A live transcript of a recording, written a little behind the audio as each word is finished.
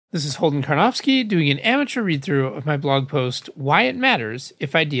This is Holden Karnofsky doing an amateur read-through of my blog post, Why It Matters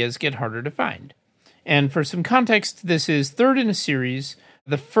If Ideas Get Harder to Find. And for some context, this is third in a series.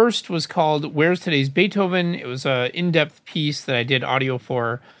 The first was called Where's Today's Beethoven? It was an in-depth piece that I did audio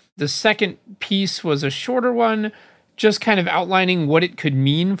for. The second piece was a shorter one, just kind of outlining what it could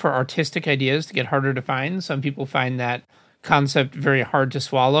mean for artistic ideas to get harder to find. Some people find that concept very hard to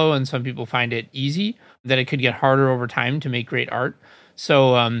swallow, and some people find it easy, that it could get harder over time to make great art.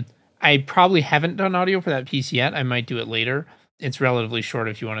 So I probably haven't done audio for that piece yet. I might do it later. It's relatively short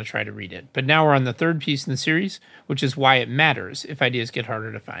if you want to try to read it. But now we're on the third piece in the series, which is why it matters if ideas get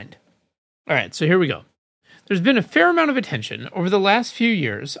harder to find. All right, so here we go. There's been a fair amount of attention over the last few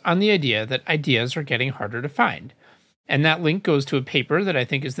years on the idea that ideas are getting harder to find. And that link goes to a paper that I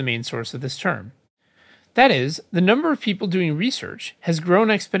think is the main source of this term. That is, the number of people doing research has grown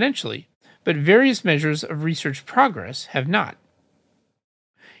exponentially, but various measures of research progress have not.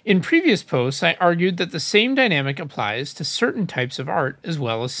 In previous posts, I argued that the same dynamic applies to certain types of art as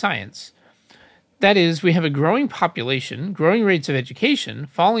well as science. That is, we have a growing population, growing rates of education,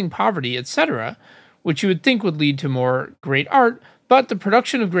 falling poverty, etc., which you would think would lead to more great art, but the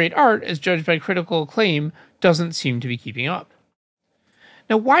production of great art, as judged by critical acclaim, doesn't seem to be keeping up.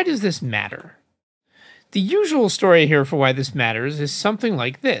 Now, why does this matter? The usual story here for why this matters is something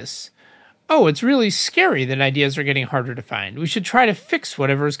like this. Oh, it's really scary that ideas are getting harder to find. We should try to fix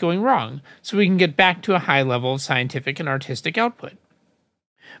whatever is going wrong so we can get back to a high level of scientific and artistic output.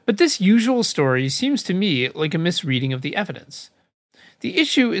 But this usual story seems to me like a misreading of the evidence. The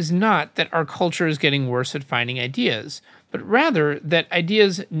issue is not that our culture is getting worse at finding ideas, but rather that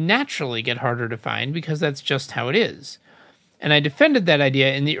ideas naturally get harder to find because that's just how it is. And I defended that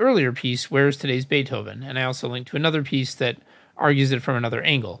idea in the earlier piece, Where's Today's Beethoven? And I also linked to another piece that argues it from another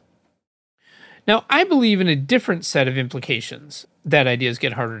angle. Now, I believe in a different set of implications that ideas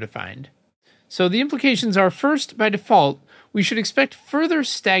get harder to find. So the implications are, first, by default, we should expect further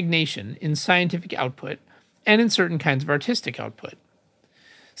stagnation in scientific output and in certain kinds of artistic output.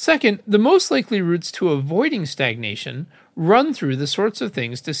 Second, the most likely routes to avoiding stagnation run through the sorts of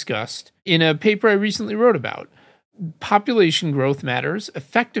things discussed in a paper I recently wrote about. Population growth matters,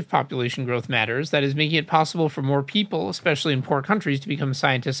 effective population growth matters, that is, making it possible for more people, especially in poor countries, to become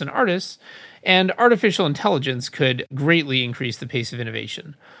scientists and artists, and artificial intelligence could greatly increase the pace of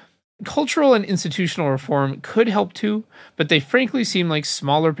innovation. Cultural and institutional reform could help too, but they frankly seem like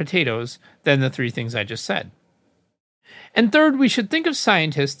smaller potatoes than the three things I just said. And third, we should think of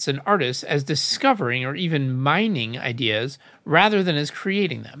scientists and artists as discovering or even mining ideas rather than as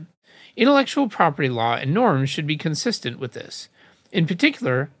creating them. Intellectual property law and norms should be consistent with this. In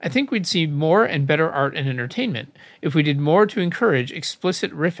particular, I think we'd see more and better art and entertainment if we did more to encourage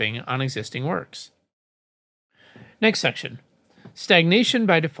explicit riffing on existing works. Next section. Stagnation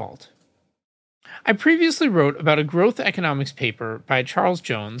by default. I previously wrote about a growth economics paper by Charles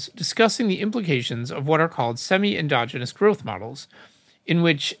Jones discussing the implications of what are called semi-endogenous growth models, in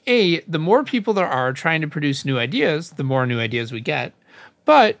which A, the more people there are trying to produce new ideas, the more new ideas we get,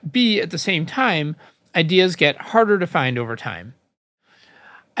 but B, at the same time, ideas get harder to find over time.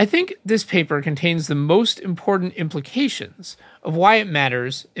 I think this paper contains the most important implications of why it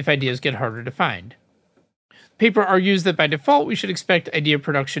matters if ideas get harder to find. The paper argues that by default we should expect idea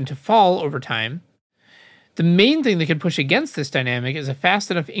production to fall over time. The main thing that can push against this dynamic is a fast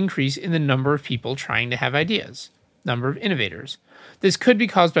enough increase in the number of people trying to have ideas, number of innovators. This could be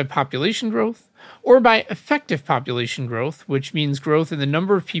caused by population growth, or by effective population growth, which means growth in the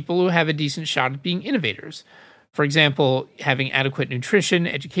number of people who have a decent shot at being innovators. For example, having adequate nutrition,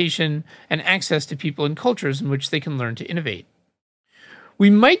 education, and access to people and cultures in which they can learn to innovate. We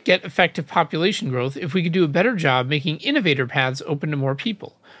might get effective population growth if we could do a better job making innovator paths open to more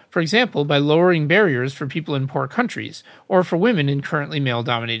people. For example, by lowering barriers for people in poor countries, or for women in currently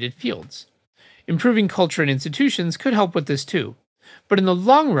male-dominated fields. Improving culture and institutions could help with this too. But in the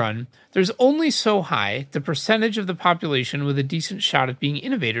long run, there's only so high the percentage of the population with a decent shot at being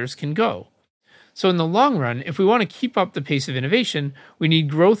innovators can go. So in the long run, if we want to keep up the pace of innovation, we need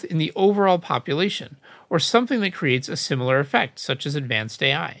growth in the overall population, or something that creates a similar effect, such as advanced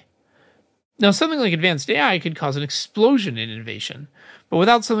AI. Now, something like advanced AI could cause an explosion in innovation, but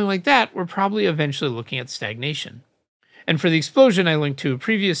without something like that, we're probably eventually looking at stagnation. And for the explosion, I linked to a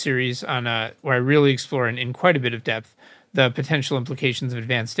previous series on where I really explore in quite a bit of depth the potential implications of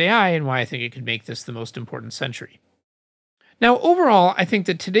advanced AI and why I think it could make this the most important century. Now, overall, I think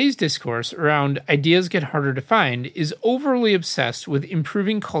that today's discourse around ideas get harder to find is overly obsessed with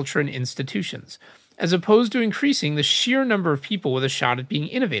improving culture and institutions, as opposed to increasing the sheer number of people with a shot at being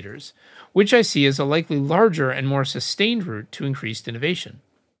innovators, which I see as a likely larger and more sustained route to increased innovation.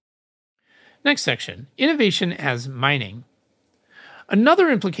 Next section, innovation as mining. Another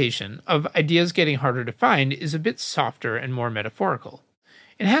implication of ideas getting harder to find is a bit softer and more metaphorical.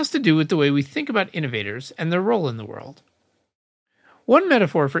 It has to do with the way we think about innovators and their role in the world. One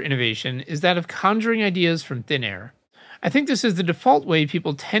metaphor for innovation is that of conjuring ideas from thin air. I think this is the default way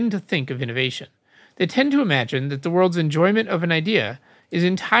people tend to think of innovation. They tend to imagine that the world's enjoyment of an idea is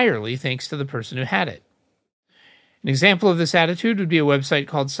entirely thanks to the person who had it. An example of this attitude would be a website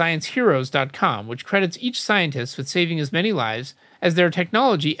called ScienceHeroes.com, which credits each scientist with saving as many lives as their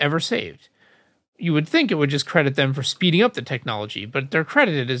technology ever saved. You would think it would just credit them for speeding up the technology, but they're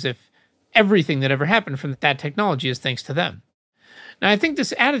credited as if everything that ever happened from that technology is thanks to them. Now, I think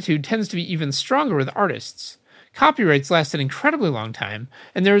this attitude tends to be even stronger with artists. Copyrights last an incredibly long time,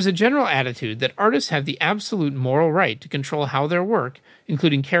 and there is a general attitude that artists have the absolute moral right to control how their work,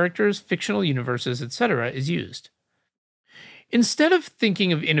 including characters, fictional universes, etc., is used. Instead of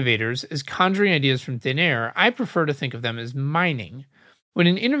thinking of innovators as conjuring ideas from thin air, I prefer to think of them as mining. When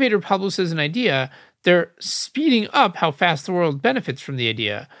an innovator publishes an idea, they're speeding up how fast the world benefits from the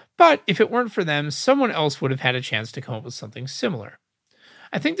idea, but if it weren't for them, someone else would have had a chance to come up with something similar.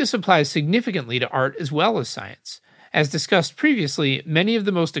 I think this applies significantly to art as well as science. As discussed previously, many of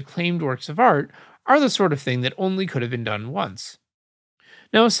the most acclaimed works of art are the sort of thing that only could have been done once.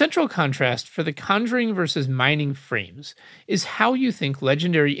 Now, a central contrast for the conjuring versus mining frames is how you think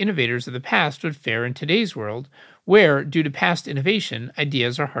legendary innovators of the past would fare in today's world, where, due to past innovation,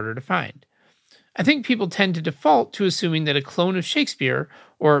 ideas are harder to find. I think people tend to default to assuming that a clone of Shakespeare,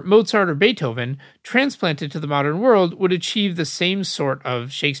 or Mozart or Beethoven, transplanted to the modern world would achieve the same sort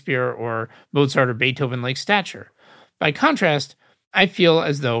of Shakespeare or Mozart or Beethoven-like stature. By contrast, I feel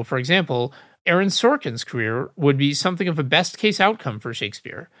as though, for example, Aaron Sorkin's career would be something of a best-case outcome for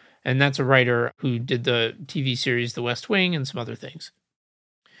Shakespeare, and that's a writer who did the TV series The West Wing and some other things.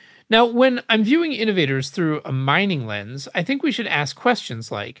 Now, when I'm viewing innovators through a mining lens, I think we should ask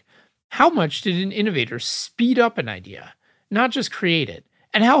questions like, how much did an innovator speed up an idea, not just create it,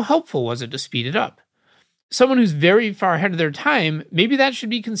 and how helpful was it to speed it up? Someone who's very far ahead of their time, maybe that should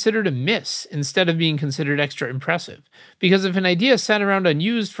be considered a miss instead of being considered extra impressive. Because if an idea sat around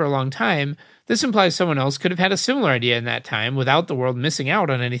unused for a long time, this implies someone else could have had a similar idea in that time without the world missing out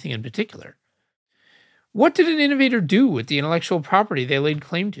on anything in particular. What did an innovator do with the intellectual property they laid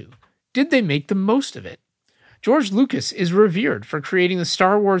claim to? Did they make the most of it? George Lucas is revered for creating the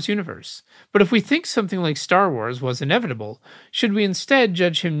Star Wars universe, but if we think something like Star Wars was inevitable, should we instead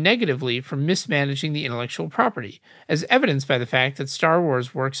judge him negatively for mismanaging the intellectual property, as evidenced by the fact that Star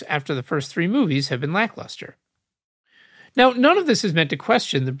Wars works after the first 3 movies have been lackluster? Now, none of this is meant to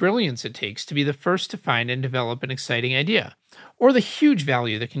question the brilliance it takes to be the first to find and develop an exciting idea, or the huge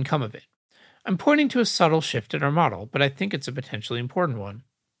value that can come of it. I'm pointing to a subtle shift in our model, but I think it's a potentially important one.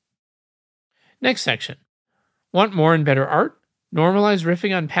 Next section. Want more and better art? Normalize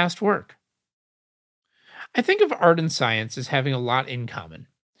riffing on past work. I think of art and science as having a lot in common.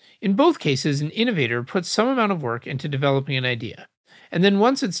 In both cases, an innovator puts some amount of work into developing an idea, and then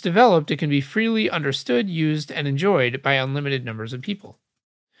once it's developed, it can be freely understood, used, and enjoyed by unlimited numbers of people.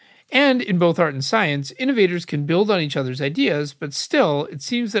 And in both art and science, innovators can build on each other's ideas, but still, it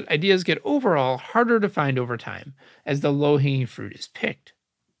seems that ideas get overall harder to find over time, as the low-hanging fruit is picked.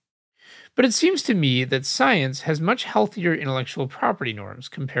 But it seems to me that science has much healthier intellectual property norms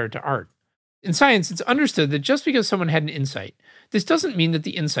compared to art. In science, it's understood that just because someone had an insight, this doesn't mean that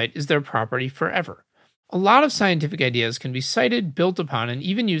the insight is their property forever. A lot of scientific ideas can be cited, built upon, and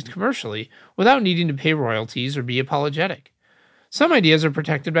even used commercially without needing to pay royalties or be apologetic. Some ideas are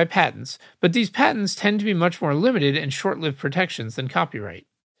protected by patents, but these patents tend to be much more limited and short-lived protections than copyright.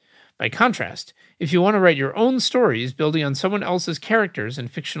 By contrast, if you want to write your own stories building on someone else's characters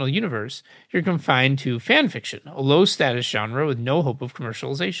and fictional universe, you're confined to fan fiction, a low-status genre with no hope of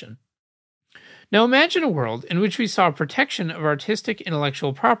commercialization. Now imagine a world in which we saw protection of artistic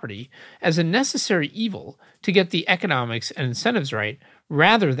intellectual property as a necessary evil to get the economics and incentives right,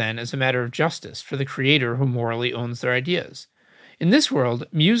 rather than as a matter of justice for the creator who morally owns their ideas. In this world,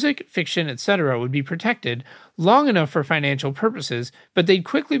 music, fiction, etc. would be protected long enough for financial purposes, but they'd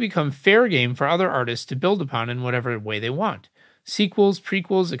quickly become fair game for other artists to build upon in whatever way they want. Sequels,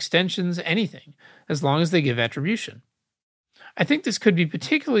 prequels, extensions, anything, as long as they give attribution. I think this could be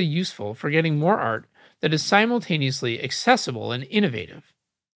particularly useful for getting more art that is simultaneously accessible and innovative.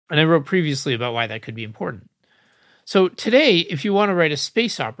 And I wrote previously about why that could be important. So today, if you want to write a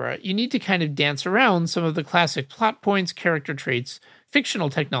space opera, you need to kind of dance around some of the classic plot points, character traits, fictional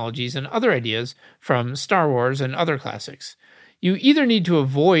technologies, and other ideas from Star Wars and other classics. You either need to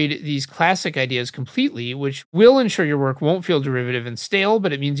avoid these classic ideas completely, which will ensure your work won't feel derivative and stale,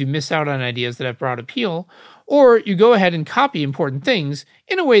 but it means you miss out on ideas that have broad appeal, or you go ahead and copy important things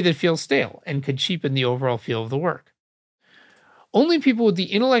in a way that feels stale and could cheapen the overall feel of the work. Only people with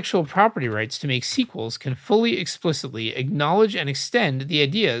the intellectual property rights to make sequels can fully explicitly acknowledge and extend the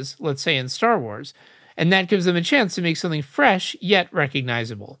ideas, let's say in Star Wars, and that gives them a chance to make something fresh yet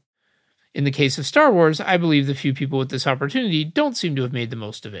recognizable. In the case of Star Wars, I believe the few people with this opportunity don't seem to have made the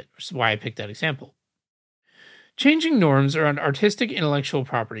most of it, which is why I picked that example. Changing norms around artistic intellectual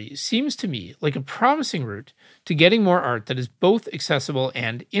property seems to me like a promising route to getting more art that is both accessible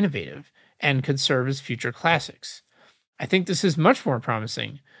and innovative, and could serve as future classics. I think this is much more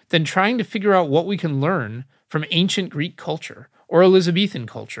promising than trying to figure out what we can learn from ancient Greek culture or Elizabethan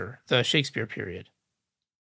culture, the Shakespeare period.